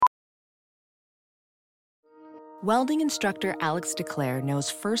Welding instructor Alex DeClaire knows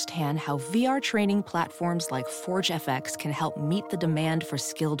firsthand how VR training platforms like ForgeFX can help meet the demand for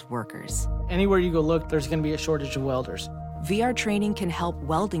skilled workers. Anywhere you go look, there's going to be a shortage of welders. VR training can help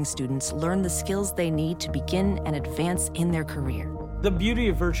welding students learn the skills they need to begin and advance in their career. The beauty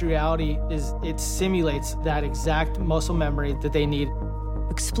of virtual reality is it simulates that exact muscle memory that they need.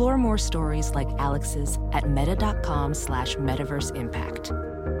 Explore more stories like Alex's at meta.com/metaverseimpact.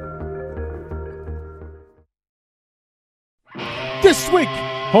 This week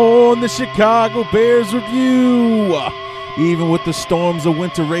on the Chicago Bears Review, even with the storms of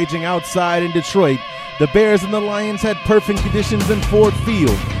winter raging outside in Detroit, the Bears and the Lions had perfect conditions in Ford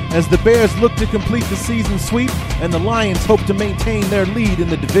Field as the Bears looked to complete the season sweep and the Lions hoped to maintain their lead in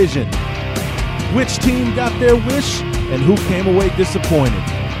the division. Which team got their wish and who came away disappointed?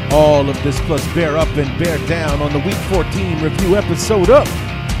 All of this plus Bear Up and Bear Down on the Week 14 review episode of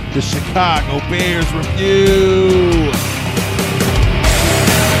the Chicago Bears Review.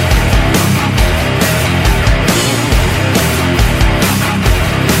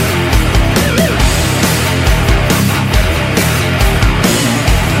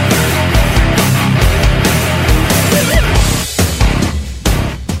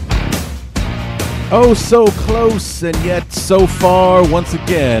 Oh, so close and yet so far once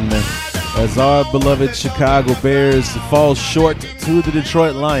again as our beloved Chicago Bears fall short to the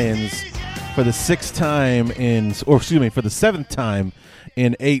Detroit Lions for the seventh time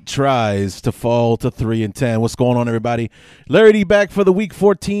in 8 tries to fall to 3-10. What's going on, everybody? Larry D back for the Week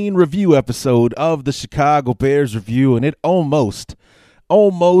 14 review episode of the Chicago Bears Review, and it almost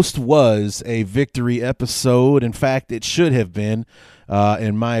was a victory episode. In fact, it should have been,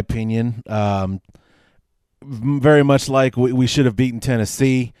 in my opinion. Very much like we should have beaten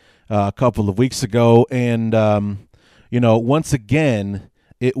Tennessee a couple of weeks ago. And, once again,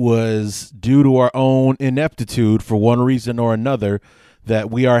 it was due to our own ineptitude for one reason or another that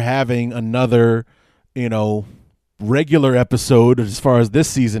we are having another, regular episode as far as this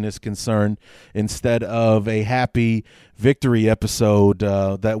season is concerned instead of a happy victory episode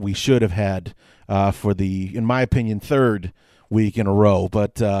that we should have had for the, in my opinion, third week in a row.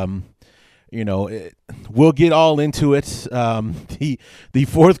 But, we'll get all into it. The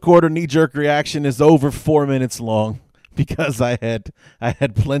fourth quarter knee-jerk reaction is over 4 minutes long because I had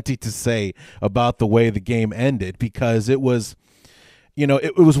plenty to say about the way the game ended, because it was,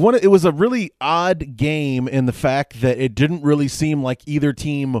 it was a really odd game in the fact that it didn't really seem like either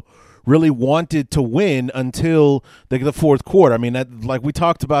team really wanted to win until the fourth quarter. I mean, like we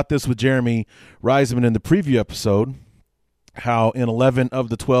talked about this with Jeremy Reisman in the preview episode, how in 11 of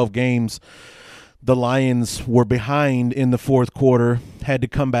the 12 games the Lions were behind in the fourth quarter, had to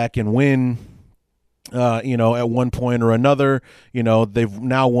come back and win, at one point or another. They've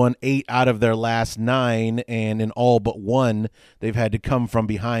now won 8 out of their last 9, and in all but one, they've had to come from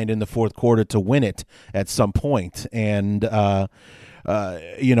behind in the fourth quarter to win it at some point. And,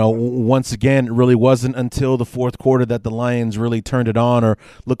 once again, it really wasn't until the fourth quarter that the Lions really turned it on or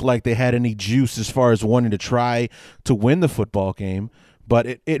looked like they had any juice as far as wanting to try to win the football game.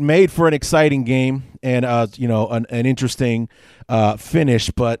 But it made for an exciting game and, an interesting finish,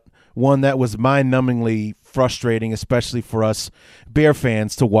 but one that was mind-numbingly frustrating, especially for us Bear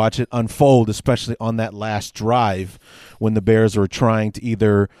fans, to watch it unfold, especially on that last drive when the Bears were trying to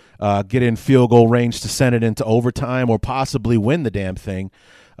either get in field goal range to send it into overtime or possibly win the damn thing,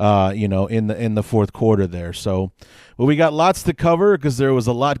 in the fourth quarter there. So, well, we got lots to cover because there was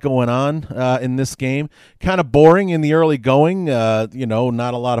a lot going on in this game. Kind of boring in the early going, not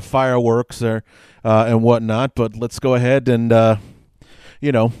a lot of fireworks or and whatnot. But let's go ahead and,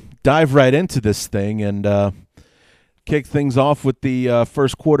 dive right into this thing and kick things off with the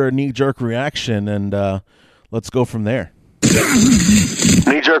first quarter knee-jerk reaction, and let's go from there.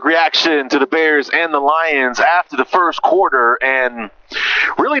 Knee-jerk reaction to the Bears and the Lions after the first quarter, and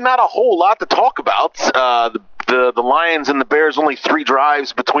really not a whole lot to talk about. The Lions and the Bears, only 3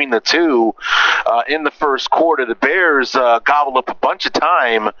 drives between the two in the first quarter. The Bears gobbled up a bunch of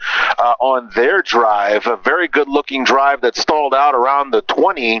time on their drive, a very good-looking drive that stalled out around the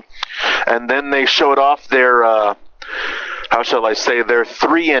 20, and then they showed off their how shall I say, their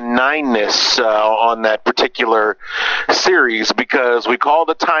 3-9-ness on that particular series, because we called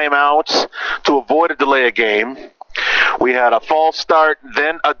a timeout to avoid a delay of game. We had a false start,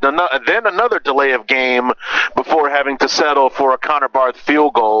 then another delay of game before having to settle for a Connor Barth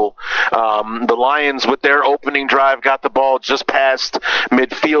field goal The Lions, with their opening drive, got the ball just past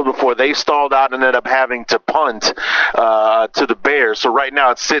midfield before they stalled out and ended up having to punt to the Bears. So right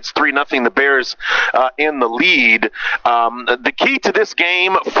now it sits 3-0, the Bears in the lead. The key to this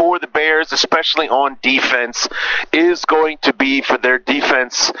game for the Bears, especially on defense, is going to be for their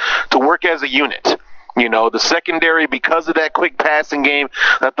defense to work as a unit. You know, the secondary, because of that quick passing game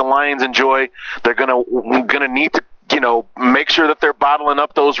that the Lions enjoy, they're gonna need to, make sure that they're bottling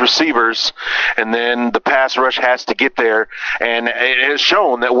up those receivers, and then the pass rush has to get there. And it has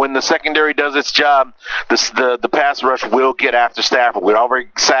shown that when the secondary does its job, the pass rush will get after Stafford. We already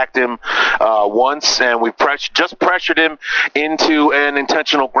sacked him once, and we've just pressured him into an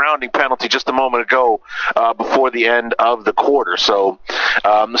intentional grounding penalty just a moment ago before the end of the quarter. So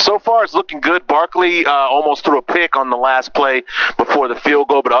far it's looking good. Barkley almost threw a pick on the last play before the field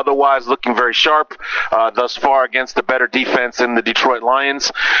goal, but otherwise looking very sharp thus far against the better defense in the Detroit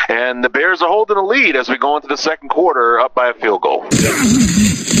Lions. And the Bears are holding a lead as we go into the second quarter, up by a field goal.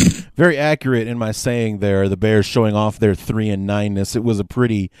 Very accurate in my saying there, the Bears showing off their 3-9-ness. It was a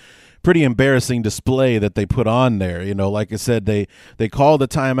pretty embarrassing display that they put on there. Like I said, they called a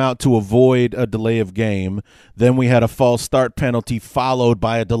timeout to avoid a delay of game. Then we had a false start penalty followed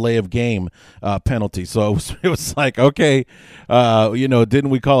by a delay of game penalty. So it was like, okay, didn't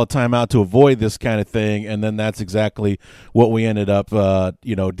we call a timeout to avoid this kind of thing? And then that's exactly what we ended up,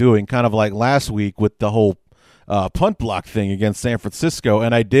 doing, kind of like last week with the whole punt block thing against San Francisco.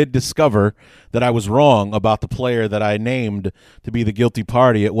 And I did discover that I was wrong about the player that I named to be the guilty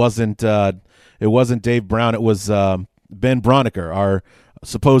party. It wasn't Dave Brown. It was Ben Broniker, our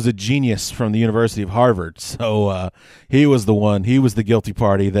supposed genius from the University of Harvard. So he was the guilty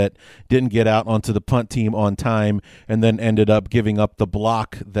party that didn't get out onto the punt team on time and then ended up giving up the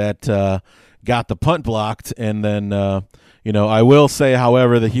block that got the punt blocked. And then I will say,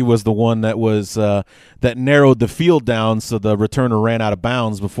 however, that he was the one that was that narrowed the field down, so the returner ran out of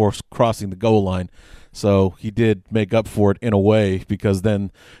bounds before crossing the goal line. So he did make up for it in a way, because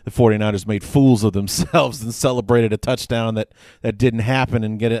then the 49ers made fools of themselves and celebrated a touchdown that didn't happen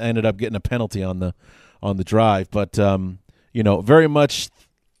and ended up getting a penalty on the drive. But very much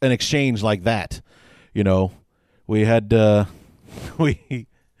an exchange like that. We had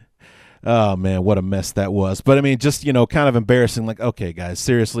oh man, what a mess that was. But I mean, just, kind of embarrassing. Like, okay, guys,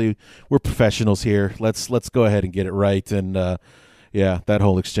 seriously, we're professionals here. Let's go ahead and get it right. And that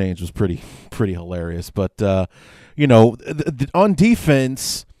whole exchange was pretty hilarious. But on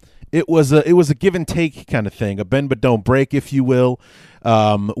defense, it was a give and take kind of thing, a bend but don't break, if you will,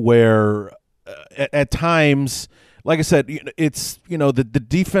 where at times, like I said, it's, the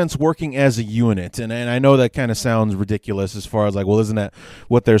defense working as a unit. And I know that kind of sounds ridiculous as far as like, well, isn't that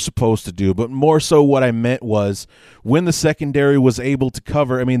what they're supposed to do? But more so what I meant was when the secondary was able to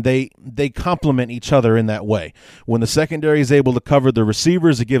cover, I mean, they complement each other in that way. When the secondary is able to cover the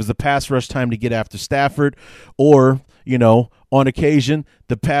receivers, it gives the pass rush time to get after Stafford, or, on occasion,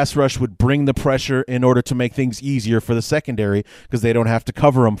 the pass rush would bring the pressure in order to make things easier for the secondary, because they don't have to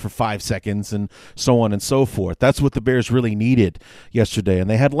cover them for 5 seconds and so on and so forth. That's what the Bears really needed yesterday, and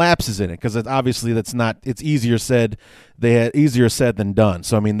they had lapses in it, because obviously it's easier said than done.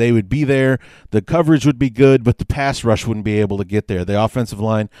 So, I mean, they would be there, the coverage would be good, but the pass rush wouldn't be able to get there. The offensive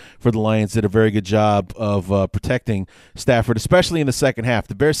line for the Lions did a very good job of protecting Stafford, especially in the second half.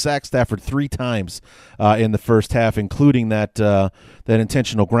 The Bears sacked Stafford 3 times in the first half, including that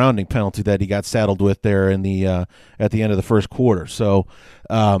intentional grounding penalty that he got saddled with there in the at the end of the first quarter. So,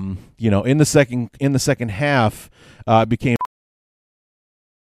 in the second half, it became.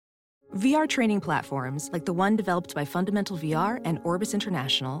 VR training platforms, like the one developed by Fundamental VR and Orbis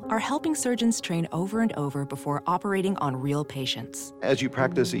International, are helping surgeons train over and over before operating on real patients. As you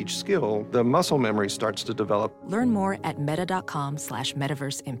practice each skill, the muscle memory starts to develop. Learn more at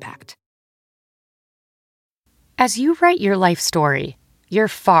meta.com/metaverseimpact. As you write your life story, you're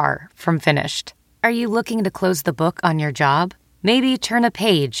far from finished. Are you looking to close the book on your job? Maybe turn a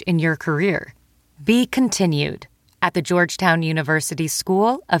page in your career? Be continued at the Georgetown University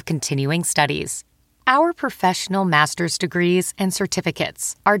School of Continuing Studies. Our professional master's degrees and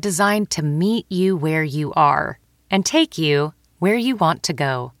certificates are designed to meet you where you are and take you where you want to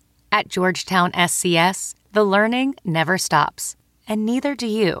go. At Georgetown SCS, the learning never stops, and neither do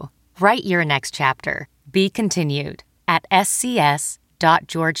you. Write your next chapter. Be continued at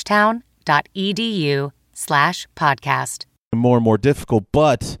scs.georgetown.edu/podcast. More and more difficult,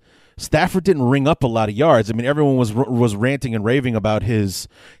 but Stafford didn't ring up a lot of yards. I mean, everyone was ranting and raving about his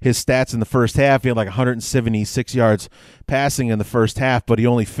stats in the first half. He had like 176 yards passing in the first half, but he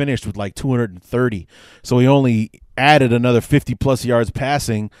only finished with like 230. So he only added another 50-plus yards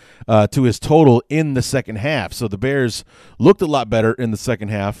passing to his total in the second half. So the Bears looked a lot better in the second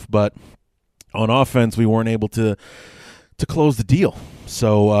half, but on offense, we weren't able to close the deal.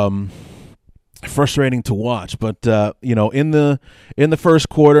 So frustrating to watch. But in the first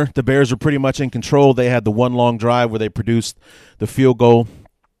quarter, the Bears were pretty much in control. They had the one long drive where they produced the field goal,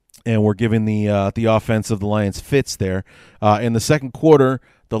 and were giving the offense of the Lions fits there. In the second quarter,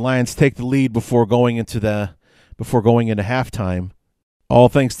 the Lions take the lead before going into halftime. All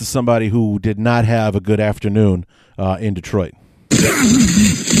thanks to somebody who did not have a good afternoon in Detroit.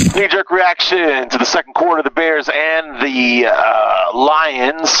 Knee-jerk reaction to the second quarter of the Bears and the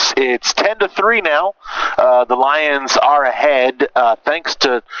Lions. It's 10-3 now. The Lions are ahead thanks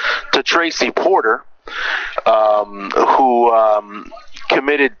to Tracy Porter, who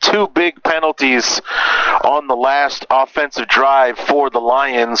committed two big penalties on the last offensive drive for the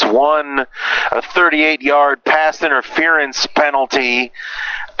Lions. One, a 38-yard pass interference penalty,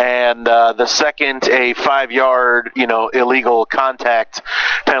 and the second, a 5-yard, illegal contact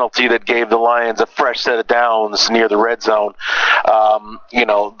penalty that gave the Lions a fresh set of downs near the red zone.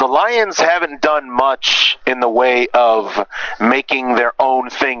 The Lions haven't done much in the way of making their own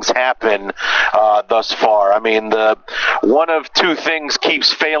things happen thus far. I mean, the one of two things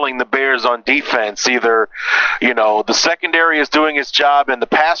keeps failing the Bears on defense. Either, the secondary is doing its job and the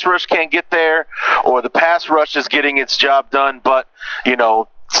pass rush can't get there, or the pass rush is getting its job done, but,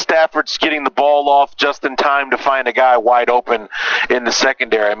 Stafford's getting the ball off just in time to find a guy wide open in the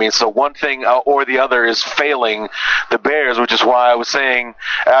secondary. I mean, so one thing or the other is failing the Bears, which is why I was saying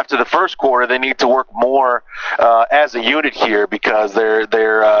after the first quarter they need to work more as a unit here, because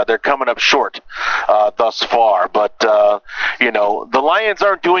they're coming up short thus far. But the Lions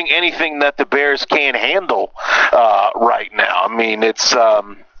aren't doing anything that the Bears can handle right now. I mean, it's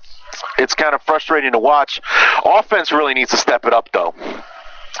kind of frustrating to watch. Offense really needs to step it up, though.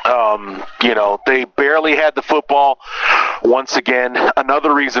 They barely had the football. Once again,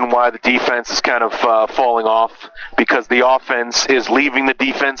 another reason why the defense is kind of falling off, because the offense is leaving the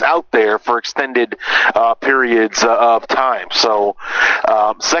defense out there for extended periods of time. So,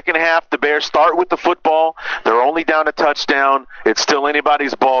 second half, the Bears start with the football. They're only down a touchdown. It's still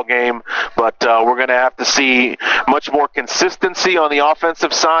anybody's ball game, but we're going to have to see much more consistency on the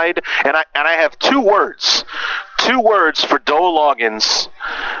offensive side. And I have two words for Dowell Loggins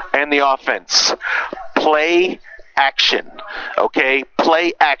and the offense: play action. Okay,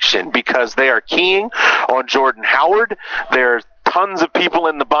 play action, because they are keying on Jordan Howard. There's tons of people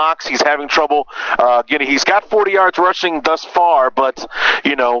in the box. He's having trouble he's got 40 yards rushing thus far, but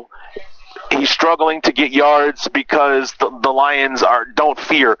he's struggling to get yards because the Lions don't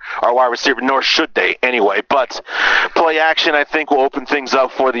fear our wide receiver, nor should they anyway. But play action, I think, will open things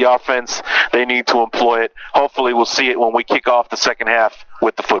up for the offense. They need to employ it. Hopefully we'll see it when we kick off the second half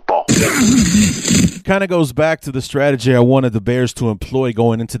with the football. Kind of goes back to the strategy I wanted the Bears to employ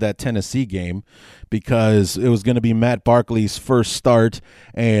going into that Tennessee game, because it was going to be Matt Barkley's first start,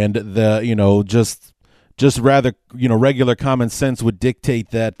 and just rather, regular common sense would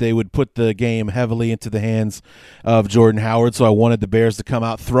dictate that they would put the game heavily into the hands of Jordan Howard. So I wanted the Bears to come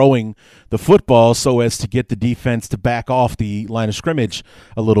out throwing the football so as to get the defense to back off the line of scrimmage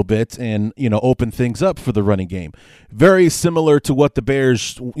a little bit and, open things up for the running game. Very similar to what the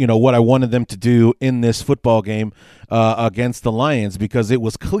Bears, what I wanted them to do in this football game against the Lions, because it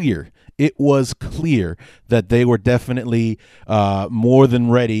was clear. It was clear that they were definitely more than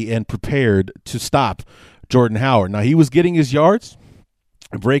ready and prepared to stop Jordan Howard. Now, he was getting his yards,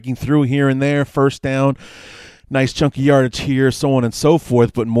 breaking through here and there, first down, nice chunky yardage here, so on and so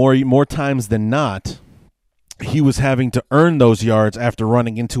forth. But more times than not, he was having to earn those yards after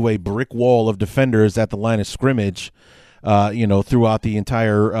running into a brick wall of defenders at the line of scrimmage, throughout the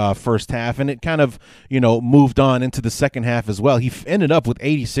entire first half. And it kind of, moved on into the second half as well. He ended up with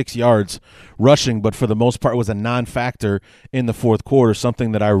 86 yards rushing, but for the most part was a non-factor in the fourth quarter,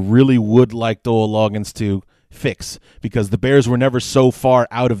 something that I really would like Dowell Loggins to fix, because the Bears were never so far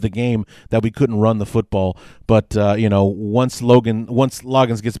out of the game that we couldn't run the football. But once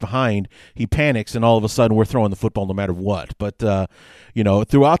Loggins gets behind, he panics, and all of a sudden we're throwing the football no matter what. But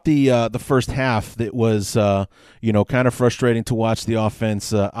throughout the first half, it was kind of frustrating to watch the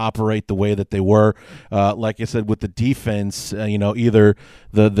offense operate the way that they were. Like I said, with the defense, either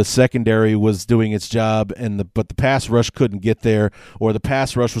the secondary was doing its job but the pass rush couldn't get there, or the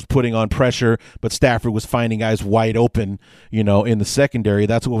pass rush was putting on pressure, but Stafford was finding guys wide open, in the secondary.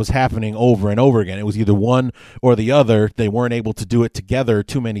 That's what was happening over and over again. It was either one or the other. They weren't able to do it together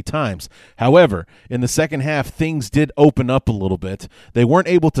too many times. However, in the second half, things did open up a little bit. They weren't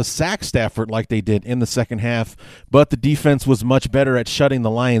able to sack Stafford like they did in the second half, but the defense was much better at shutting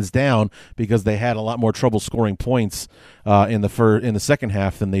the Lions down because they had a lot more trouble scoring points in the second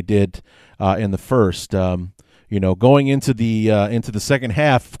half than they did in the first. Going into the second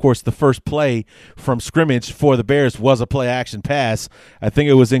half, of course, the first play from scrimmage for the Bears was a play-action pass. I think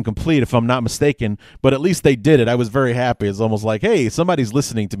it was incomplete, if I'm not mistaken, but at least they did it. I was very happy. It's almost like, hey, somebody's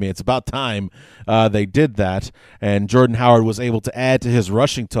listening to me. It's about time they did that. And Jordan Howard was able to add to his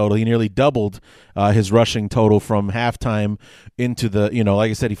rushing total. He nearly doubled his rushing total from halftime into like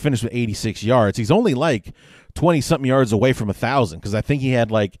I said, he finished with 86 yards. He's only like 20-something yards away from 1,000 because I think he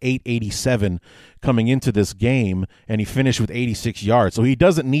had like 887 coming into this game, and he finished with 86 yards. So he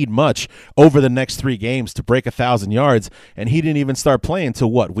doesn't need much over the next 3 games to break 1,000 yards, and he didn't even start playing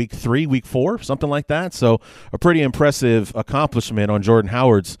until, week 3, week 4, something like that? So a pretty impressive accomplishment on Jordan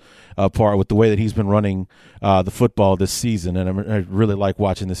Howard's part with the way that he's been running the football this season, and I really like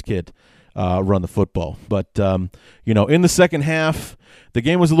watching this kid run the football. But, in the second half, the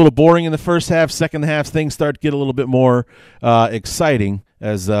game was a little boring in the first half. Second half, things start to get a little bit more exciting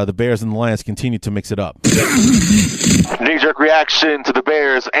as the Bears and the Lions continue to mix it up. Knee-jerk reaction to the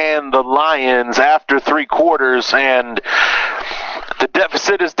Bears and the Lions after 3 quarters, and the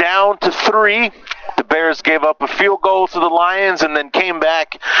deficit is down to 3. The Bears gave up a field goal to the Lions and then came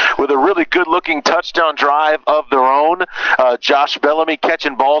back with a really good-looking touchdown drive of their own. Josh Bellamy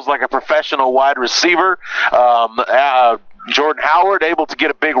catching balls like a professional wide receiver. Jordan Howard able to get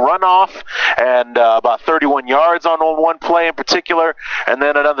a big runoff and about 31 yards on one play in particular, and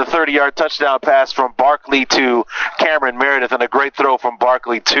then another 30-yard touchdown pass from Barkley to Cameron Meredith, and a great throw from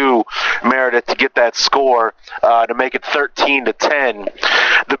Barkley to Meredith to get that score to make it 13-10.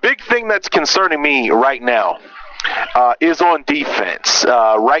 The big thing that's concerning me right now is on defense.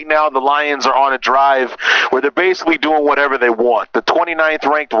 Right now, the Lions are on a drive where they're basically doing whatever they want. The 29th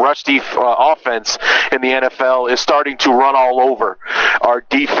ranked rush offense in the NFL is starting to run all over our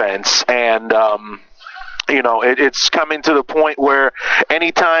defense, and it's coming to the point where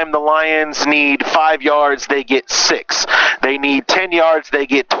anytime the Lions need 5 yards, they get 6. They need 10 yards, they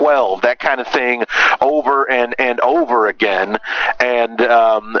get 12. That kind of thing over and over again. And,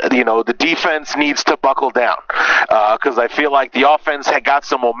 the defense needs to buckle down because I feel like the offense had got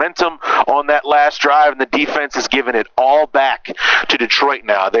some momentum on that last drive, and the defense is giving it all back to Detroit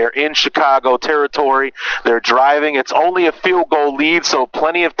now. They're in Chicago territory. They're driving. It's only a field goal lead, so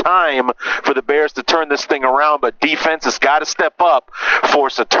plenty of time for the Bears to turn this thing around, but defense has got to step up,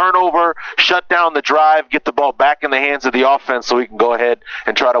 force a turnover, shut down the drive, get the ball back in the hands of the offense so we can go ahead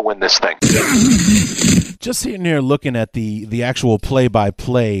and try to win this thing. Just sitting here looking at the actual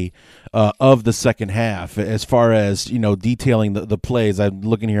play-by-play of the second half, as far as detailing the plays. I'm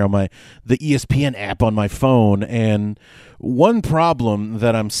looking here on the ESPN app on my phone, and one problem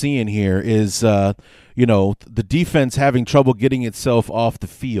that I'm seeing here is the defense having trouble getting itself off the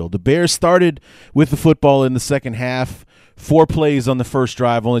field. The Bears started with the football in the second half. 4 plays on the first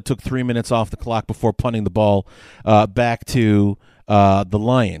drive, only took 3 minutes off the clock before punting the ball back to the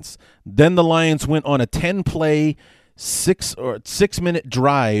Lions. Then the Lions went on a 10-play, 6-minute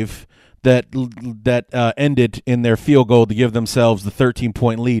drive that ended in their field goal to give themselves the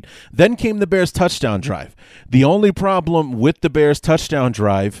 13-point lead. Then came the Bears' touchdown drive. The only problem with the Bears' touchdown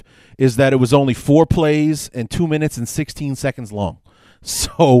drive is that it was only 4 plays and 2 minutes and 16 seconds long.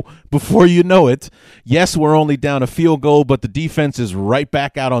 So before you know it, yes, we're only down a field goal, but the defense is right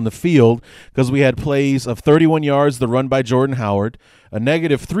back out on the field because we had plays of 31 yards, the run by Jordan Howard, a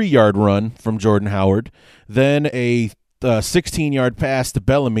negative 3-yard run from Jordan Howard, then a 16-yard pass to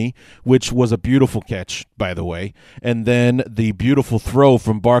Bellamy, which was a beautiful catch, by the way, and then the beautiful throw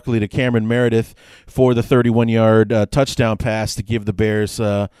from Barkley to Cameron Meredith for the 31-yard touchdown pass to give the Bears,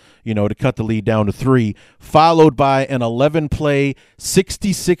 to cut the lead down to 3, followed by an 11-play,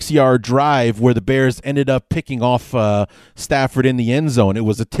 66-yard drive where the Bears ended up picking off Stafford in the end zone. It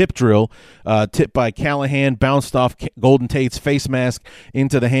was a tip drill, tipped by Callahan, bounced off Golden Tate's face mask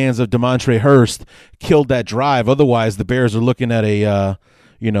into the hands of DeMontre Hurst, killed that drive. Otherwise, the Bears are looking at a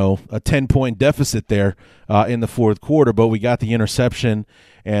 10-point deficit there in the fourth quarter, but we got the interception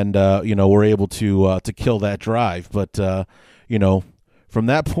and, we're able to kill that drive. But, from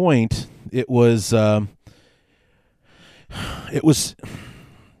that point, it was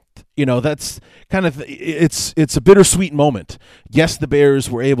that's kind of it's a bittersweet moment. Yes, the Bears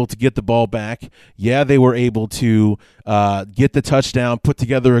were able to get the ball back. Yeah, they were able to get the touchdown, put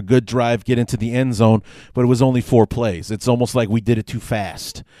together a good drive, get into the end zone, but it was only 4 plays. It's almost like we did it too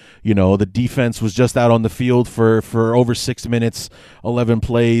fast. The defense was just out on the field for over 6 minutes, 11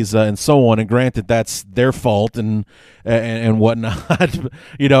 plays, and so on. And granted, that's their fault and whatnot.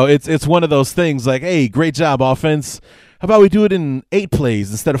 It's one of those things like, hey, great job, offense. How about we do it in 8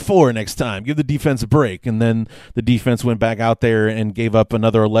 plays instead of 4 next time? Give the defense a break. And then the defense went back out there and gave up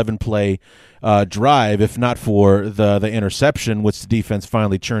another 11-play drive, if not for the interception, which the defense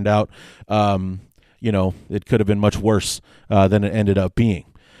finally churned out. It could have been much worse than it ended up being.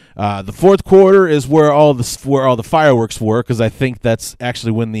 The fourth quarter is where all the fireworks were, because I think that's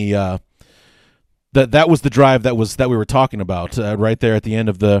actually when that was the drive that we were talking about right there at the end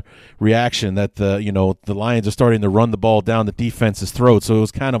of the reaction, that the Lions are starting to run the ball down the defense's throat. So it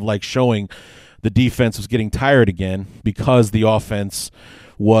was kind of like showing the defense was getting tired again because the offense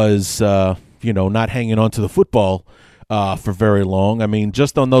was not hanging on to the football for very long. I mean,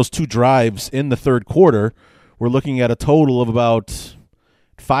 just on those 2 drives in the third quarter, we're looking at a total of about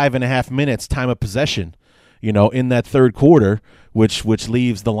 5.5 minutes time of possession, in that third quarter, which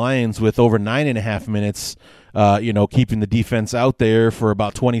leaves the Lions with over 9.5 minutes, keeping the defense out there for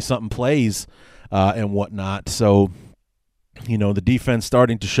about 20-something plays and whatnot. So, the defense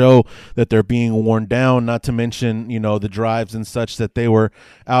starting to show that they're being worn down, not to mention, the drives and such that they were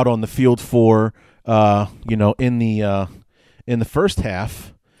out on the field for, in the first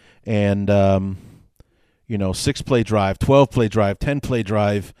half. And, 6-play drive, 12-play drive, 10-play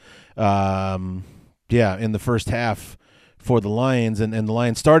drive, in the first half for the Lions, and the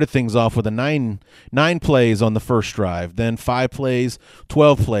Lions started things off with a nine plays on the first drive, then 5 plays,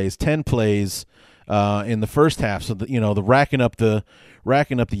 12 plays, 10 plays in the first half. So the racking up the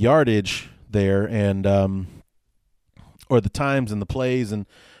yardage there, and or the times and the plays and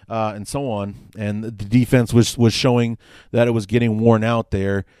so on, and the defense was showing that it was getting worn out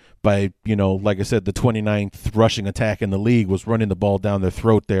there by, like I said, the 29th rushing attack in the league was running the ball down their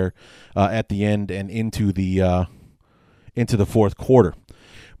throat there at the end and into the fourth quarter.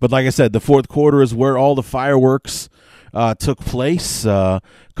 But like I said, the fourth quarter is where all the fireworks took place. A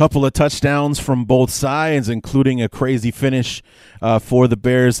couple of touchdowns from both sides, including a crazy finish for the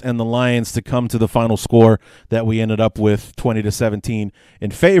Bears and the Lions to come to the final score that we ended up with 20-17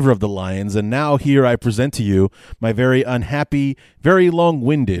 in favor of the Lions. And now here I present to you my very unhappy, very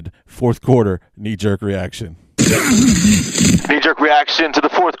long-winded fourth quarter knee-jerk reaction. Knee-jerk reaction to the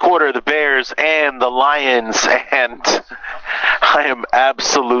fourth quarter, the Bears and the Lions, and I am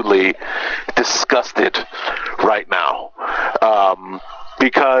absolutely disgusted right now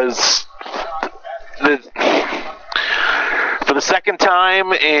because for the second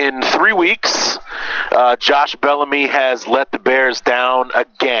time in 3 weeks, Josh Bellamy has let the Bears down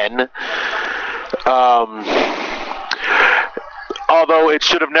again. Although it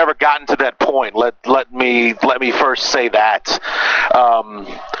should have never gotten to that point. Let me first say that.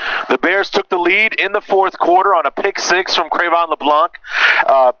 The Bears took the lead in the fourth quarter on a pick 6 from Cre'Von LeBlanc.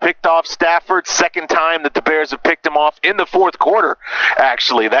 Picked off Stafford, second time that the Bears have picked him off in the fourth quarter,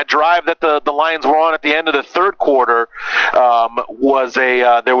 actually. That drive that the Lions were on at the end of the third quarter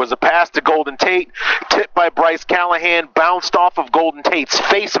there was a pass to Golden Tate, tipped by Bryce Callahan, bounced off of Golden Tate's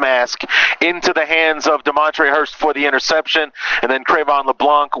face mask into the hands of DeMontre Hurst for the interception, and then Cre'Von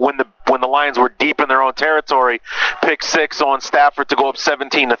LeBlanc, when the Lions were deep in their own territory, pick 6 on Stafford to go up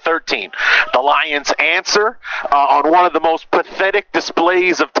 17-13. The Lions answer on one of the most pathetic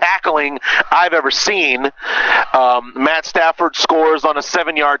displays of tackling I've ever seen. Matt Stafford scores on a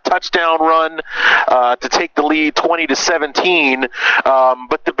 7-yard touchdown run to take the lead 20-17.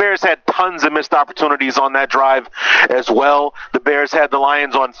 But the Bears had tons of missed opportunities on that drive as well. The Bears had the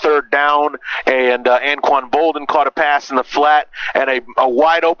Lions on third down, and Anquan Boldin caught a pass in the flat, and a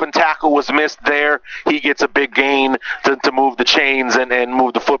wide open tackle was missed there. He gets a big gain to move the chains and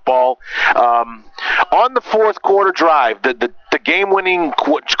move the football. On the fourth quarter drive, the game-winning,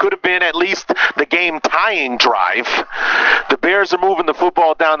 which could have been at least the game-tying drive, the Bears are moving the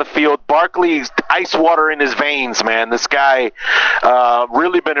football down the field. Barkley's ice water in his veins, man. This guy,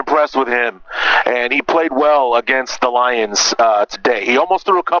 really been impressed with him, and he played well against the Lions today. He almost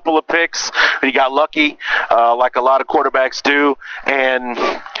threw a couple of picks, but he got lucky, like a lot of quarterbacks do, and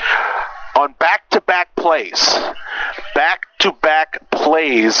on back-to-back plays,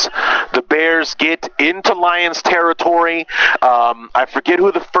 The Bears get into Lions territory. I forget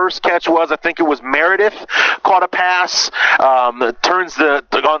who the first catch was. I think it was Meredith caught a pass,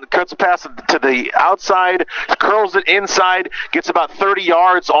 cuts a pass to the outside, curls it inside, gets about 30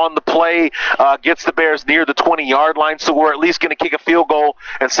 yards on the play, gets the Bears near the 20-yard line. So we're at least going to kick a field goal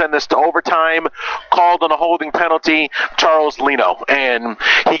and send this to overtime. Called on a holding penalty, Charles Leno, and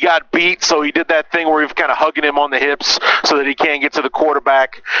he got beat. So he did that thing where he was kind of hugging him on the hips so that he can't get to the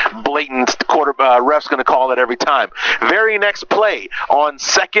quarterback. Blatant ref's going to call it every time. Very next play on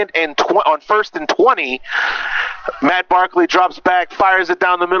first and 20, Matt Barkley drops back, fires it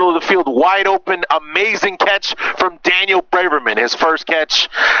down the middle of the field, wide open, amazing catch from Daniel Braverman, his first catch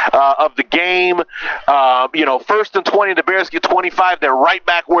of the game. First and 20, the Bears get 25. They're right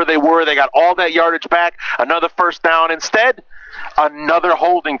back where they were. They got all that yardage back. Another first down. Instead, another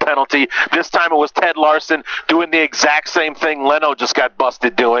holding penalty. This time it was Ted Larson doing the exact same thing Leno just got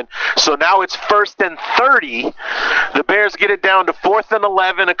busted doing. So now it's first and 30. The Bears get it down to 4th and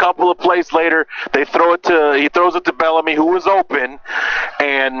 11. A couple of plays later, he throws it to Bellamy, who was open.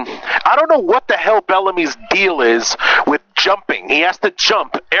 And I don't know what the hell Bellamy's deal is with jumping. He has to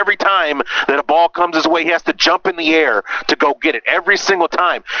jump every time that a ball comes his way. He has to jump in the air to go get it every single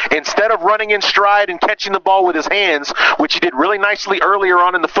time. Instead of running in stride and catching the ball with his hands, which he did really nicely earlier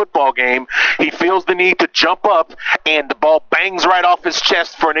on in the football game, he feels the need to jump up, and the ball bangs right off his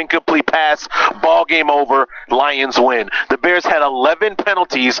chest for an incomplete pass. Ball game over. Lions win. The Bears had 11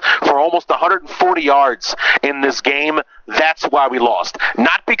 penalties for almost 140 yards in this game. That's why we lost.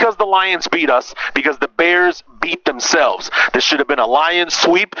 Not because the Lions beat us, because the Bears beat themselves. This should have been a Lions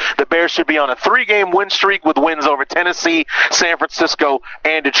sweep. The Bears should be on a 3-game win streak with wins over Tennessee, San Francisco,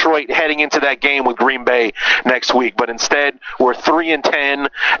 and Detroit heading into that game with Green Bay next week. But instead, we're 3-10,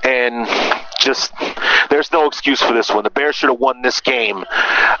 and just there's no excuse for this one. The Bears should have won this game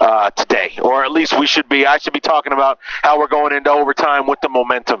today, or at least I should be talking about how we're going into overtime with the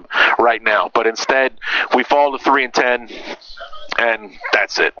momentum right now. But instead, we fall to 3-10. And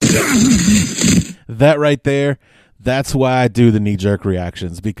that's it. That right there, that's why I do the knee-jerk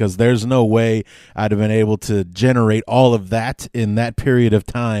reactions, because there's no way I'd have been able to generate all of that in that period of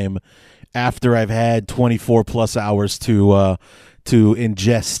time after I've had 24-plus hours to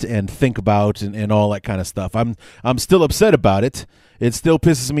ingest and think about and all that kind of stuff. I'm still upset about it. It still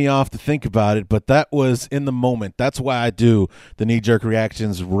pisses me off to think about it, but that was in the moment. That's why I do the knee-jerk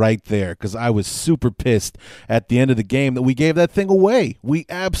reactions right there, because I was super pissed at the end of the game that we gave that thing away. We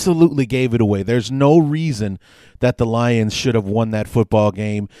absolutely gave it away. There's no reason that the Lions should have won that football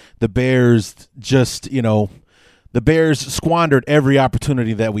game. The Bears the Bears squandered every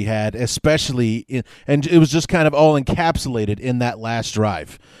opportunity that we had, especially and it was just kind of all encapsulated in that last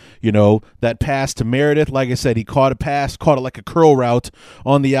drive. That pass to Meredith, like I said, he caught it like a curl route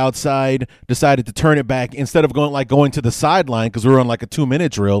on the outside, decided to turn it back instead of going to the sideline, because we were on like a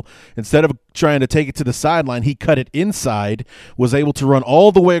 2-minute drill. Instead of trying to take it to the sideline, he cut it inside, was able to run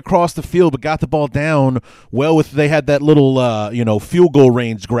all the way across the field, but got the ball down they had that little, field goal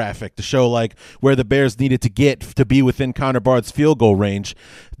range graphic to show like where the Bears needed to get to be within Connor Bard's field goal range.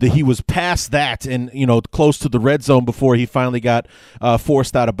 He was past that and, close to the red zone before he finally got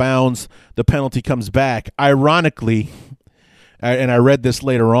forced out of bounds. The penalty comes back. Ironically, and I read this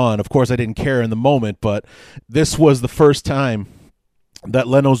later on, of course I didn't care in the moment, but this was the first time that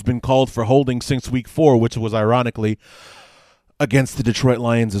Leno's been called for holding since week 4, which was ironically against the Detroit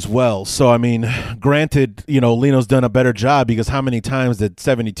Lions as well. So, I mean, granted, Leno's done a better job, because how many times did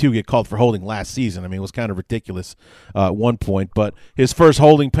 72 get called for holding last season? I mean, it was kind of ridiculous at one point, but his first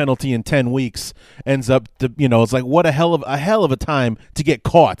holding penalty in 10 weeks ends up to, it's like, what a hell of a time to get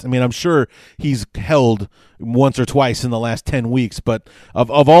caught. I mean, I'm sure he's held once or twice in the last 10 weeks, but of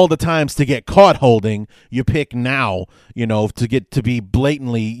all the times to get caught holding, you pick now, to be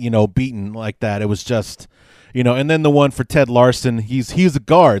blatantly, beaten like that. It was just, and then the one for Ted Larson, he's a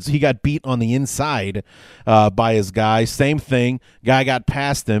guard, so he got beat on the inside by his guy. Same thing, guy got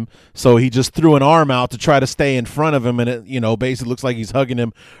past him, so he just threw an arm out to try to stay in front of him, and it, basically looks like he's hugging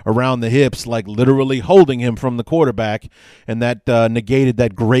him around the hips, like literally holding him from the quarterback, and that negated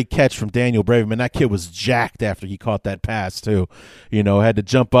that great catch from Daniel Braverman. That kid was jacked after he caught that pass too, had to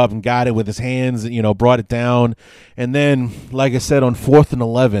jump up and got it with his hands, brought it down, and then, like I said, on 4th and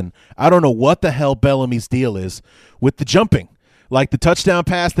 11, I don't know what the hell Bellamy's deal is with the jumping. Like the touchdown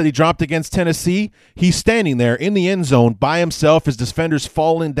pass that he dropped against Tennessee, he's standing there in the end zone by himself, his defender's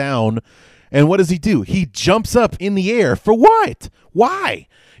falling down, and what does he do? He jumps up in the air. For what? Why?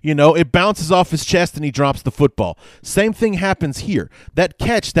 It bounces off his chest and he drops the football. Same thing happens here. That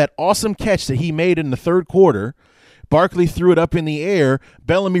catch, that awesome catch that he made in the third quarter, Barkley threw it up in the air.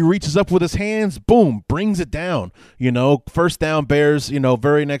 Bellamy reaches up with his hands, boom, brings it down. First down Bears,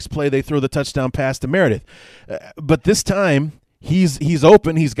 very next play they throw the touchdown pass to Meredith. But this time he's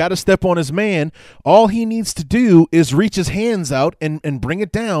open. He's got to step on his man. All he needs to do is reach his hands out and bring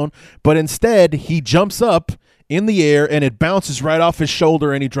it down. But instead he jumps up in the air and it bounces right off his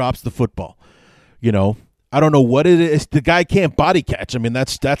shoulder and he drops the football. I don't know what it is. The guy can't body catch. I mean,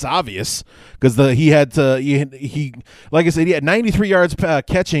 that's obvious because he like I said, he had 93 yards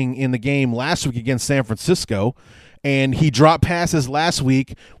catching in the game last week against San Francisco, and he dropped passes last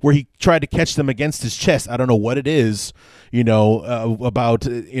week where he tried to catch them against his chest. I don't know what it is, I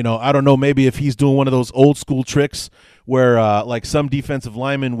don't know, maybe if he's doing one of those old school tricks where like some defensive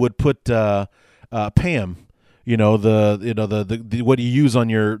lineman would put Pam, the what you use on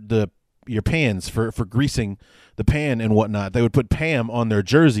your pans for greasing the pan and whatnot. They would put Pam on their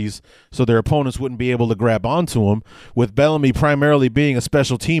jerseys so their opponents wouldn't be able to grab onto them. With Bellamy primarily being a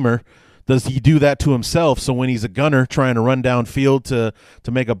special teamer, does he do that to himself? So when he's a gunner trying to run downfield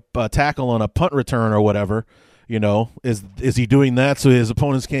to make a tackle on a punt return or whatever, is he doing that so his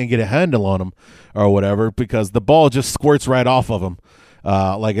opponents can't get a handle on him or whatever, because the ball just squirts right off of him.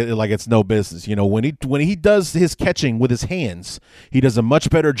 Like it's no business. When he does his catching with his hands, he does a much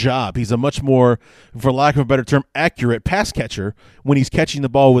better job. He's a much more, for lack of a better term, accurate pass catcher when he's catching the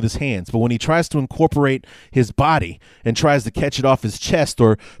ball with his hands. But when he tries to incorporate his body and tries to catch it off his chest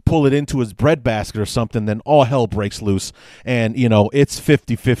or pull it into his breadbasket or something, then all hell breaks loose. And, it's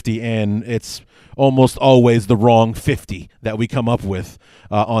 50-50, and it's almost always the wrong 50 that we come up with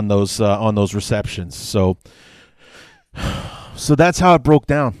on those receptions. So that's how it broke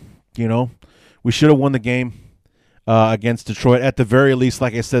down. We should have won the game against Detroit. At the very least,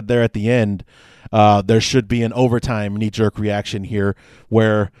 like I said there at the end, there should be an overtime knee-jerk reaction here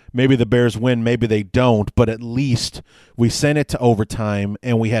where maybe the Bears win, maybe they don't, but at least we sent it to overtime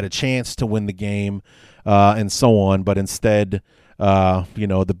and we had a chance to win the game and so on. But instead,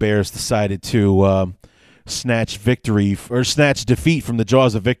 the Bears decided to snatch defeat from the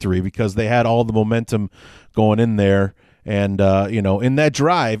jaws of victory because they had all the momentum going in there. And, in that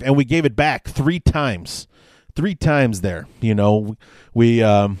drive, and we gave it back three times there. We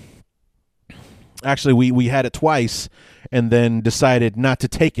had it twice and then decided not to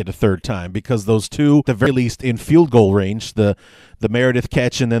take it a third time because those two, at the very least, in field goal range, the Meredith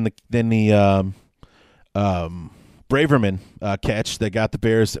catch and then the Braverman catch that got the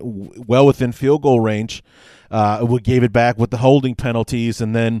Bears well within field goal range. We gave it back with the holding penalties,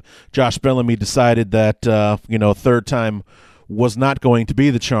 and then Josh Bellamy decided that third time was not going to be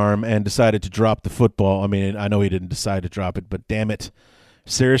the charm and decided to drop the football. I mean, I know he didn't decide to drop it, but damn it,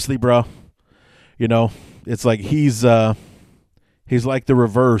 seriously, bro. It's like he's like the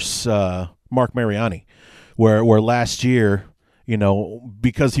reverse Mark Mariani, where last year,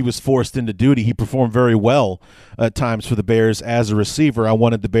 because he was forced into duty, he performed very well at times for the Bears as a receiver. I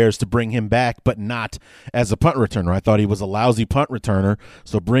wanted the Bears to bring him back, but not as a punt returner. I thought he was a lousy punt returner,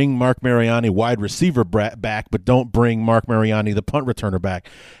 so bring Mark Mariani wide receiver back, but don't bring Mark Mariani the punt returner back.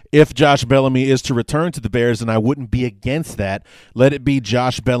 If Josh Bellamy is to return to the Bears, and I wouldn't be against that, let it be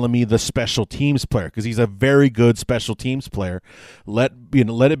Josh Bellamy, the special teams player, because he's a very good special teams player. Let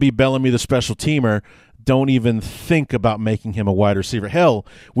it be Bellamy, the special teamer. Don't even think about making him a wide receiver. Hell,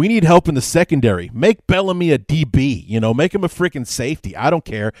 we need help in the secondary. Make Bellamy a DB, make him a freaking safety. I don't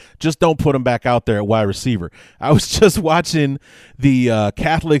care. Just don't put him back out there at wide receiver. I was just watching the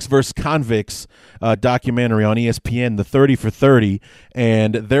Catholics versus Convicts documentary on ESPN, the 30 for 30,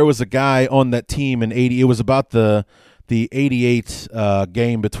 and there was a guy on that team in 80. It was about the 88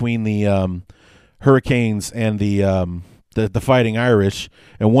 game between the Hurricanes and the Fighting Irish,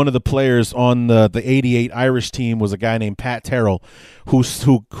 and one of the players on the 88 Irish team was a guy named Pat Terrell, who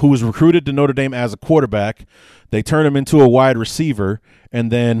was recruited to Notre Dame as a quarterback. They turned him into a wide receiver, and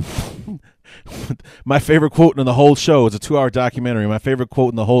then my favorite quote in the whole show, it's a 2-hour documentary, my favorite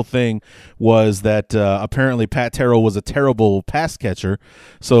quote in the whole thing was that apparently Pat Terrell was a terrible pass catcher,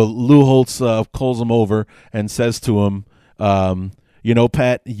 so Lou Holtz calls him over and says to him,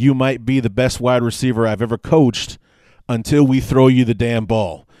 Pat, you might be the best wide receiver I've ever coached, until we throw you the damn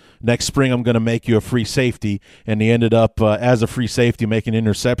ball. Next spring, I'm going to make you a free safety. And he ended up, as a free safety, making an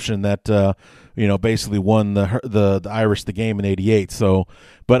interception that, basically won the Irish the game in 88. So,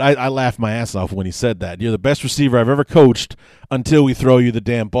 but I laughed my ass off when he said that. You're the best receiver I've ever coached until we throw you the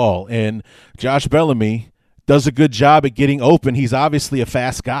damn ball. And Josh Bellamy does a good job at getting open. He's obviously a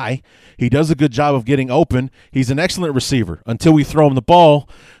fast guy. He does a good job of getting open. He's an excellent receiver until we throw him the ball.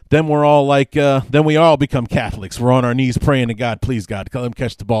 then we're all like, then we all become Catholics. We're on our knees praying to God, please God, let him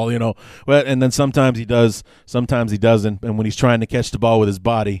catch the ball, And then sometimes he does, sometimes he doesn't. And when he's trying to catch the ball with his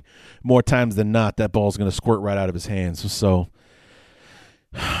body, more times than not, that ball's going to squirt right out of his hands. So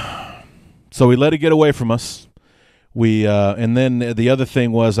we let it get away from us. And then the other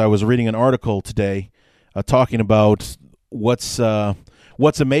thing was, I was reading an article today talking about what's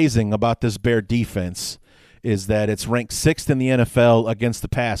amazing about this Bear defense is that it's ranked 6th in the NFL against the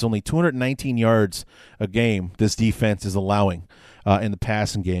pass. Only 219 yards a game this defense is allowing in the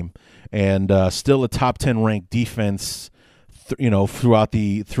passing game, and still a top 10 ranked defense, throughout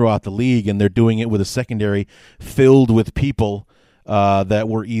the league. And they're doing it with a secondary filled with people that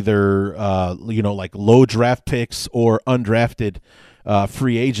were either like low draft picks or undrafted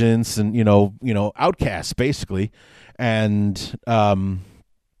free agents and outcasts basically. And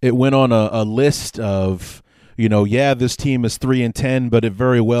it went on a list of, this team is 3-10, but it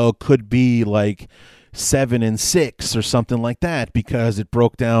very well could be like 7-6 or something like that, because it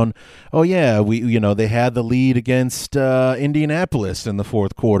broke down. Oh yeah, they had the lead against Indianapolis in the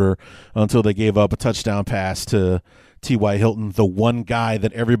fourth quarter until they gave up a touchdown pass to T.Y. Hilton, the one guy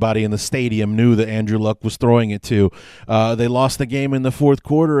that everybody in the stadium knew that Andrew Luck was throwing it to. They lost the game in the fourth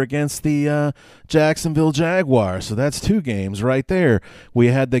quarter against the Jacksonville Jaguars, so that's 2 games right there. We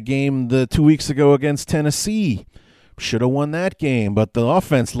had the game 2 weeks ago against Tennessee. Should have won that game, but the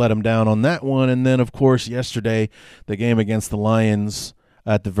offense let them down on that one. And then, of course, yesterday, the game against the Lions,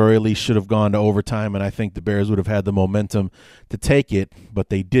 at the very least, should have gone to overtime, and I think the Bears would have had the momentum to take it, but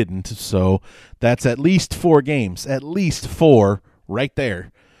they didn't. So that's at least 4 games, at least 4 right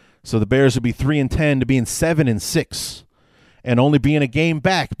there. So the Bears would be 3-10 to being 7-6, and only being a game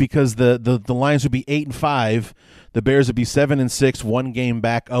back, because the Lions would be 8-5. The Bears would be 7-6, 1 game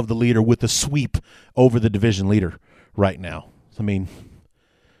back of the leader with a sweep over the division leader right now. I mean,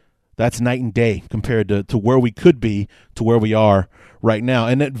 that's night and day compared to where we could be to where we are right now.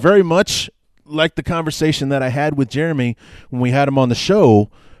 And it very much like the conversation that I had with Jeremy when we had him on the show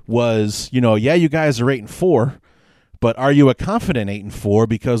was, you guys are 8-4, but are you a confident 8-4?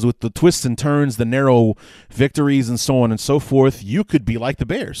 Because with the twists and turns, the narrow victories and so on and so forth, you could be like the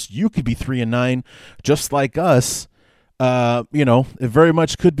Bears. You could be 3-9 just like us. It very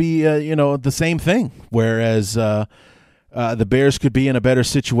much could be, the same thing. Whereas the Bears could be in a better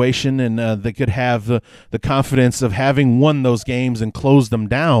situation, and they could have the confidence of having won those games and closed them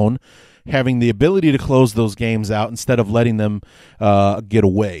down, having the ability to close those games out instead of letting them get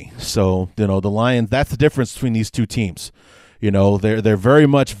away. So, the Lions, that's the difference between these two teams. They're very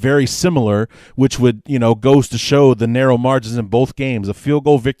much very similar, which would, goes to show the narrow margins in both games. A field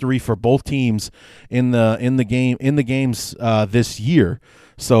goal victory for both teams in the games this year.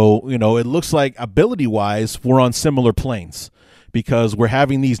 So, it looks like ability-wise we're on similar planes, because we're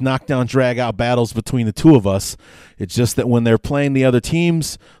having these knockdown, drag-out battles between the two of us. It's just that when they're playing the other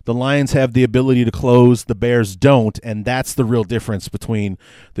teams, the Lions have the ability to close, the Bears don't, and that's the real difference between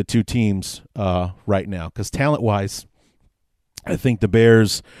the two teams right now. Because talent-wise, I think the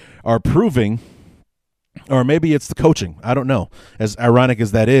Bears are proving, or maybe it's the coaching, I don't know, as ironic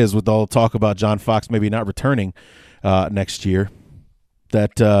as that is with all the talk about John Fox maybe not returning next year,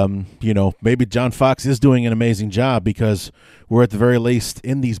 that, maybe John Fox is doing an amazing job, because we're at the very least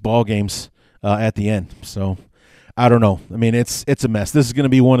in these ball games at the end. So I don't know. I mean, it's a mess. This is going to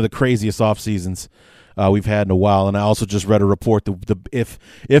be one of the craziest off seasons we've had in a while. And I also just read a report that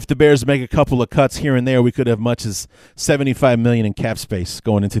if the Bears make a couple of cuts here and there, we could have much as $75 million in cap space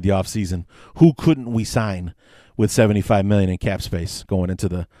going into the offseason. Who couldn't we sign with $75 million in cap space going into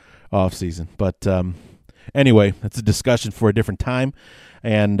the offseason? But anyway, that's a discussion for a different time.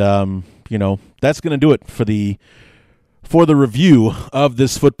 And, that's going to do it for the review of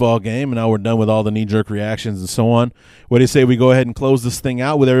this football game. And now we're done with all the knee-jerk reactions and so on. What do you say we go ahead and close this thing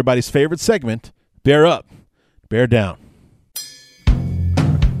out with everybody's favorite segment, Bear Up, Bear Down.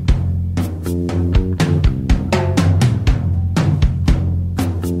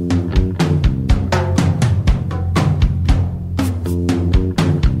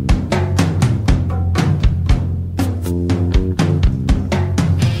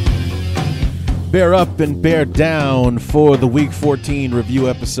 Bear up and bear down for the Week 14 review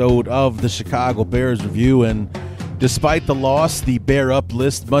episode of the Chicago Bears Review. And despite the loss, the bear up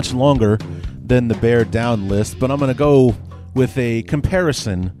list much longer than the bear down list. But I'm going to go with a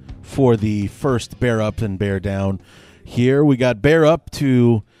comparison for the first bear up and bear down. Here we got bear up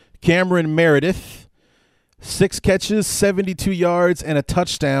to Cameron Meredith. 6 catches, 72 yards, and a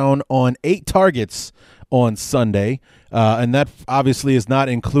touchdown on 8 targets on Sunday. And that obviously is not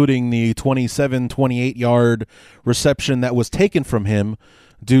including the 28-yard reception that was taken from him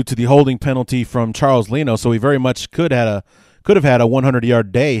due to the holding penalty from Charles Leno. So he very much could have had a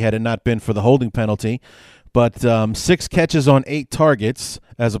 100-yard day had it not been for the holding penalty. But 6 catches on 8 targets,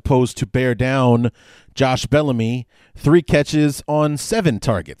 as opposed to bear down Josh Bellamy, 3 catches on 7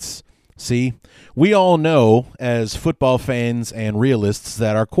 targets. See, we all know as football fans and realists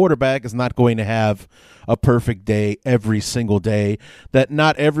that our quarterback is not going to have a perfect day every single day, that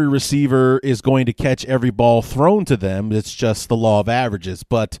not every receiver is going to catch every ball thrown to them. It's just the law of averages.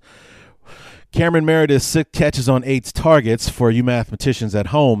 But Cameron Meredith, 6 catches on 8 targets. For you mathematicians at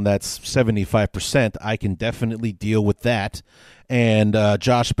home, that's 75%. I can definitely deal with that. And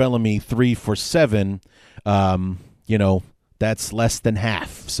Josh Bellamy, 3 for 7. That's less than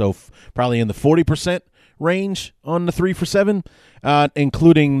half. So probably in the 40% range on the 3 for 7,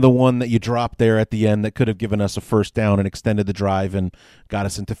 including the one that you dropped there at the end that could have given us a first down and extended the drive and got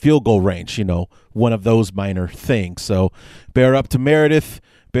us into field goal range. One of those minor things. So bear up to Meredith.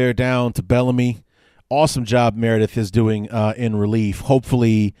 Bear down to Bellamy. Awesome job Meredith is doing in relief.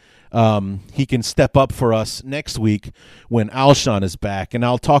 Hopefully he can step up for us next week when Alshon is back. And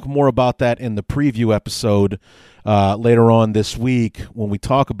I'll talk more about that in the preview episode later on this week when we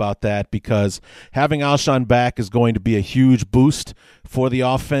talk about that, because having Alshon back is going to be a huge boost for the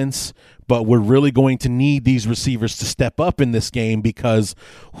offense. But we're really going to need these receivers to step up in this game, because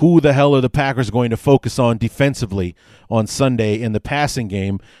who the hell are the Packers going to focus on defensively on Sunday in the passing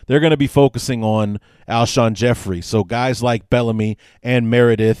game? They're going to be focusing on Alshon Jeffrey. So guys like Bellamy and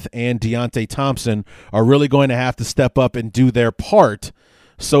Meredith and Deontay Thompson are really going to have to step up and do their part,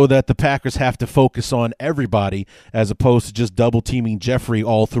 so that the Packers have to focus on everybody as opposed to just double teaming Jeffrey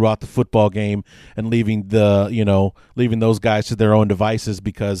all throughout the football game and leaving those guys to their own devices,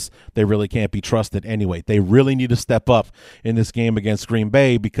 because they really can't be trusted anyway. They really need to step up in this game against Green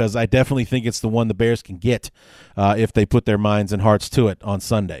Bay, because I definitely think it's the one the Bears can get if they put their minds and hearts to it on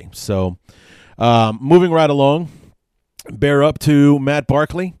Sunday. So moving right along, bear up to Matt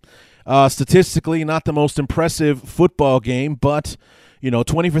Barkley. Statistically, not the most impressive football game, but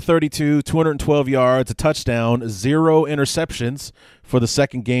 20 for 32, 212 yards, a touchdown, 0 interceptions for the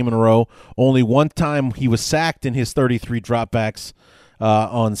second game in a row. Only one time he was sacked in his 33 dropbacks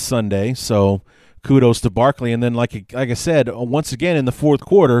on Sunday. So kudos to Barkley. And then, like I said, once again in the fourth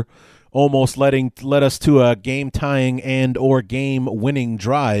quarter, almost led us to a game-tying and or game-winning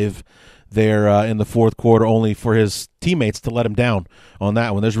drive there in the fourth quarter, only for his teammates to let him down on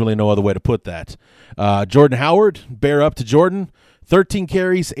that one. There's really no other way to put that. Jordan Howard, bear up to Jordan. 13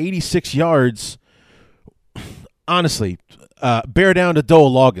 carries, 86 yards. Honestly, bear down to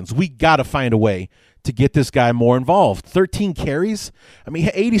Dole Loggins. We got to find a way to get this guy more involved. 13 carries?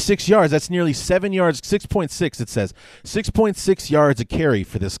 86 yards. That's nearly 7 yards, 6.6 it says. 6.6 yards a carry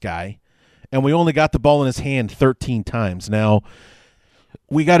for this guy. And we only got the ball in his hand 13 times. Now,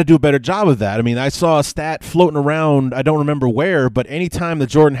 we got to do a better job of that. I saw a stat floating around, I don't remember where, but anytime that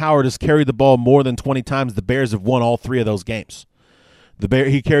Jordan Howard has carried the ball more than 20 times, the Bears have won all 3 of those games.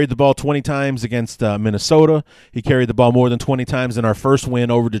 He carried the ball 20 times against Minnesota. He carried the ball more than 20 times in our first win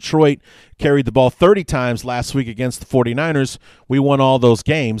over Detroit. Carried the ball 30 times last week against the 49ers. We won all those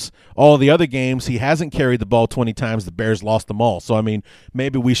games. All the other games, he hasn't carried the ball 20 times. The Bears lost them all. So,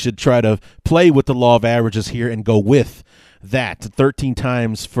 maybe we should try to play with the law of averages here and go with that. 13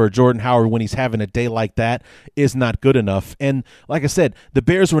 times for Jordan Howard when he's having a day like that is not good enough. And like I said, the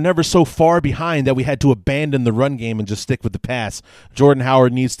Bears were never so far behind that we had to abandon the run game and just stick with the pass. Jordan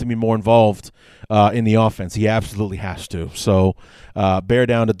Howard needs to be more involved in the offense. He absolutely has to. So bear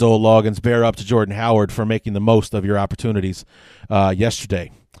down to Dole Loggins, bear up to Jordan Howard for making the most of your opportunities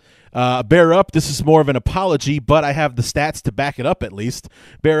yesterday. Bear up, this is more of an apology, but I have the stats to back it up at least.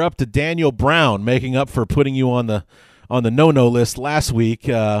 Bear up to Daniel Brown, making up for putting you on the no-no list last week.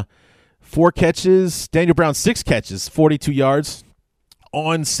 4 catches. Daniel Brown, 6 catches, 42 yards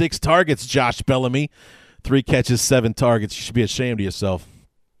on 6 targets. Josh Bellamy, 3 catches, 7 targets. You should be ashamed of yourself.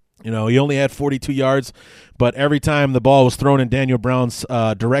 He only had 42 yards, but every time the ball was thrown in Daniel Brown's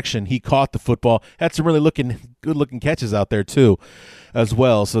direction, he caught the football. Had some really good-looking catches out there, too, as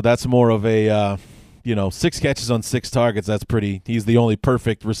well. So that's more of a, 6 catches on 6 targets. That's pretty – he's the only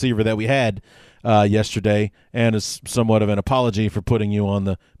perfect receiver that we had yesterday, and is somewhat of an apology for putting you on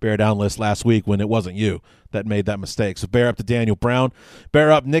the bear down list last week when it wasn't you that made that mistake. So bear up to Daniel Brown.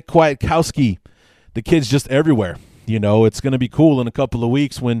 Bear up Nick Kwiatkowski. The kid's just everywhere. It's going to be cool in a couple of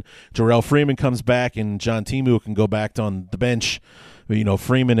weeks when Jarrell Freeman comes back and John Timu can go back on the bench.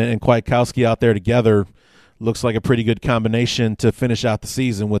 Freeman and Kwiatkowski out there together looks like a pretty good combination to finish out the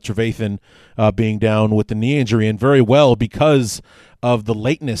season, with Trevathan being down with the knee injury, and very well because of the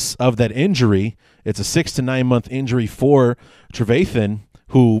lateness of that injury. It's a 6 to 9 month injury for Trevathan,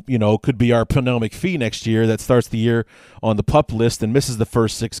 who, could be our Pernell McPhee next year, that starts the year on the PUP list and misses the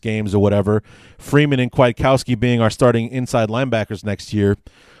first 6 games or whatever. Freeman and Kwiatkowski being our starting inside linebackers next year.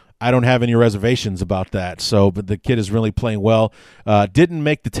 I don't have any reservations about that. But the kid is really playing well. Didn't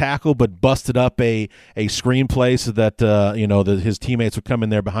make the tackle, but busted up a screen play so that his teammates would come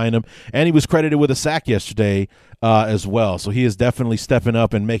in there behind him. And he was credited with a sack yesterday as well. So he is definitely stepping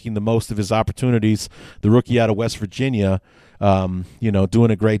up and making the most of his opportunities. The rookie out of West Virginia,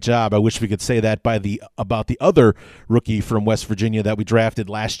 doing a great job. I wish we could say that about the other rookie from West Virginia that we drafted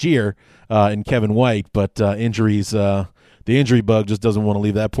last year in Kevin White, but injuries. The injury bug just doesn't want to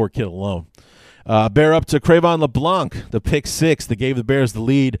leave that poor kid alone. Bear up to Cre'Von LeBlanc, the pick 6 that gave the Bears the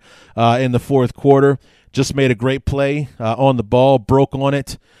lead in the fourth quarter. Just made a great play on the ball, broke on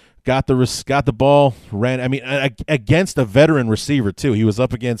it, got the ball, ran. Against a veteran receiver too. He was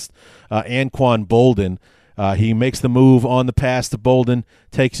up against Anquan Bolden. He makes the move on the pass to Bolden,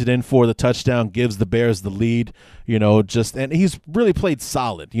 takes it in for the touchdown, gives the Bears the lead. And he's really played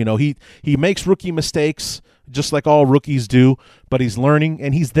solid. He makes rookie mistakes, just like all rookies do, but he's learning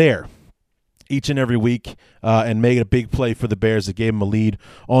and he's there each and every week and made a big play for the Bears that gave him a lead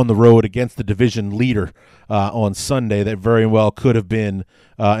on the road against the division leader on Sunday. That very well could have been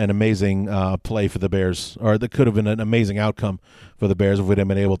an amazing play for the Bears, or that could have been an amazing outcome for the Bears if we'd have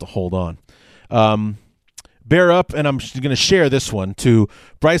been able to hold on. Bear up, and I'm going to share this one to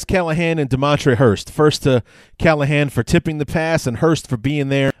Bryce Callahan and Demontre Hurst. First to Callahan for tipping the pass and Hurst for being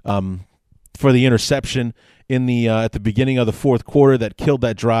there for the interception in the at the beginning of the fourth quarter that killed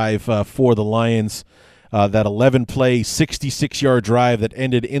that drive for the Lions. That 11-play, 66-yard drive that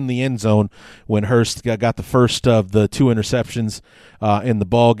ended in the end zone when Hurst got the first of the 2 interceptions in the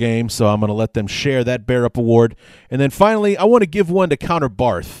ball game. So I'm going to let them share that Bear Up award. And then finally, I want to give one to Connor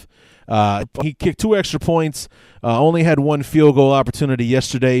Barth. He kicked 2 extra points, only had 1 field goal opportunity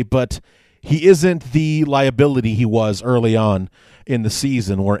yesterday, but he isn't the liability he was early on in the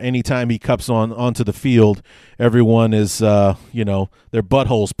season, where anytime he cups onto the field, everyone is, their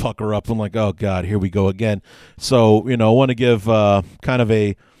buttholes pucker up and like, oh, God, here we go again. So, I want to give kind of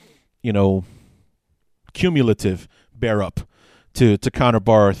a, cumulative bear up to Connor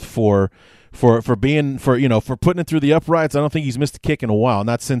Barth for putting it through the uprights. I don't think he's missed a kick in a while.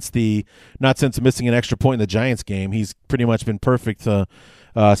 Not since missing an extra point in the Giants game. He's pretty much been perfect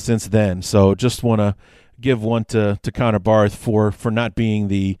since then. So just want to give one to Connor Barth for not being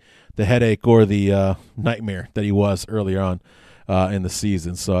the headache or the nightmare that he was earlier on in the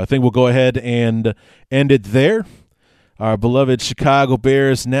season. So I think we'll go ahead and end it there. Our beloved Chicago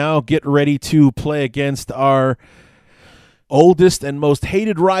Bears now get ready to play against our oldest and most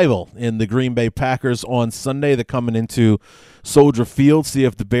hated rival in the Green Bay Packers on Sunday. They're coming into Soldier Field, see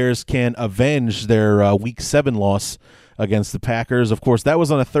if the Bears can avenge their Week 7 loss against the Packers. Of course, that was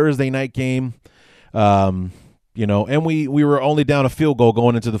on a Thursday night game, and we were only down a field goal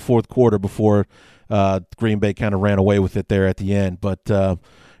going into the fourth quarter before Green Bay kind of ran away with it there at the end. But,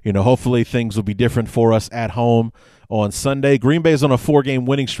 hopefully things will be different for us at home on Sunday. Green Bay's on a 4-game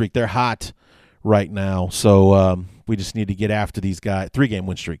winning streak. They're hot right now, so we just need to get after these guys. 3-game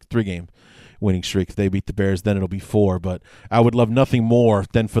winning streak. If they beat the Bears, then it'll be 4. But I would love nothing more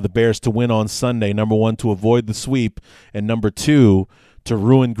than for the Bears to win on Sunday, number 1, to avoid the sweep, and number 2, to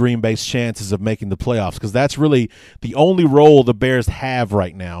ruin Green Bay's chances of making the playoffs, because that's really the only role the Bears have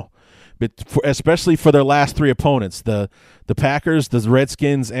right now, especially for their last 3 opponents, the Packers, the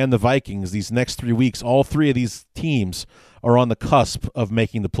Redskins, and the Vikings. These next 3 weeks, all 3 of these teams are on the cusp of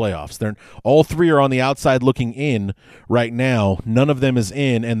making the playoffs. All 3 are on the outside looking in right now. None of them is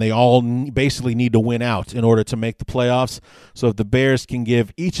in, and they all basically need to win out in order to make the playoffs. So if the Bears can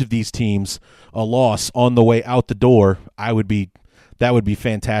give each of these teams a loss on the way out the door, that would be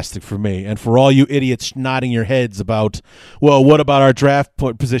fantastic for me. And for all you idiots nodding your heads about, well, what about our draft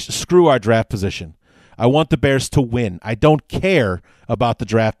position? Screw our draft position. I want the Bears to win. I don't care about the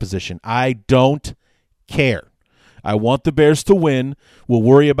draft position. I don't care. I want the Bears to win. We'll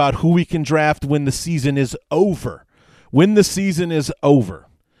worry about who we can draft when the season is over. When the season is over,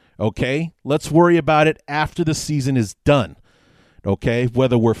 okay? Let's worry about it after the season is done, okay?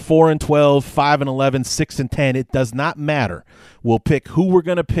 Whether we're 4-12, 5-11, 6-10, it does not matter. We'll pick who we're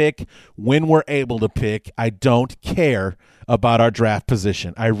going to pick when we're able to pick. I don't care about our draft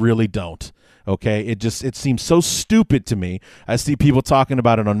position. I really don't. Okay, it seems so stupid to me. I see people talking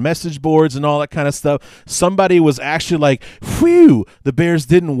about it on message boards and all that kind of stuff. Somebody was actually like, phew, the Bears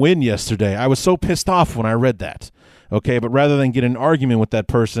didn't win yesterday. I was so pissed off when I read that. Okay, but rather than get an argument with that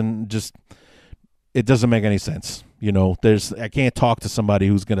person, it doesn't make any sense. You know, I can't talk to somebody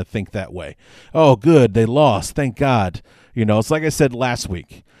who's going to think that way. Oh, good, they lost. Thank God. You know, it's like I said last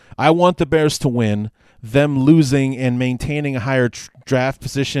week. I want the Bears to win. Them losing and maintaining a higher draft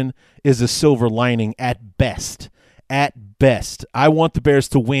position is a silver lining at best. At best. I want the Bears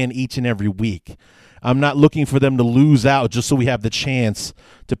to win each and every week. I'm not looking for them to lose out just so we have the chance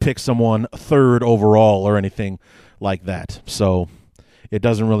to pick someone third overall or anything like that. So that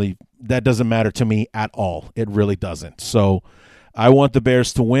doesn't matter to me at all. It really doesn't. So I want the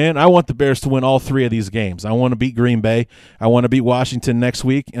Bears to win. I want the Bears to win all 3 of these games. I want to beat Green Bay. I want to beat Washington next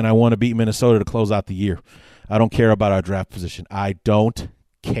week, and I want to beat Minnesota to close out the year. I don't care about our draft position. I don't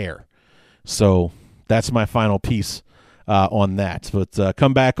care. So that's my final piece on that. But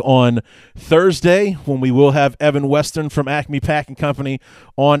come back on Thursday when we will have Evan Western from Acme Packing Company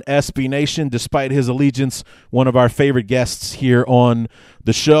on SB Nation. Despite his allegiance, one of our favorite guests here on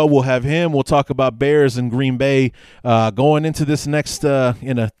the show. We'll have him. We'll talk about Bears and Green Bay going into this next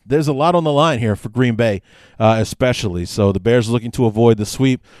there's a lot on the line here for Green Bay especially. So the Bears looking to avoid the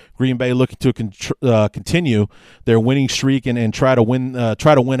sweep. Green Bay looking to continue their winning streak and try to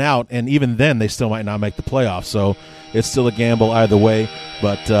win out. And even then, they still might not make the playoffs. So it's still a gamble either way.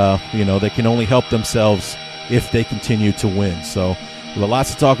 But they can only help themselves if they continue to win. So we have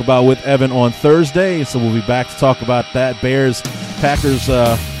lots to talk about with Evan on Thursday. So we'll be back to talk about that Bears-Packers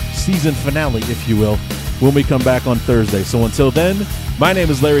season finale, if you will, when we come back on Thursday. So until then, my name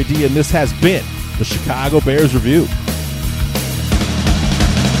is Larry D, and this has been the Chicago Bears Review.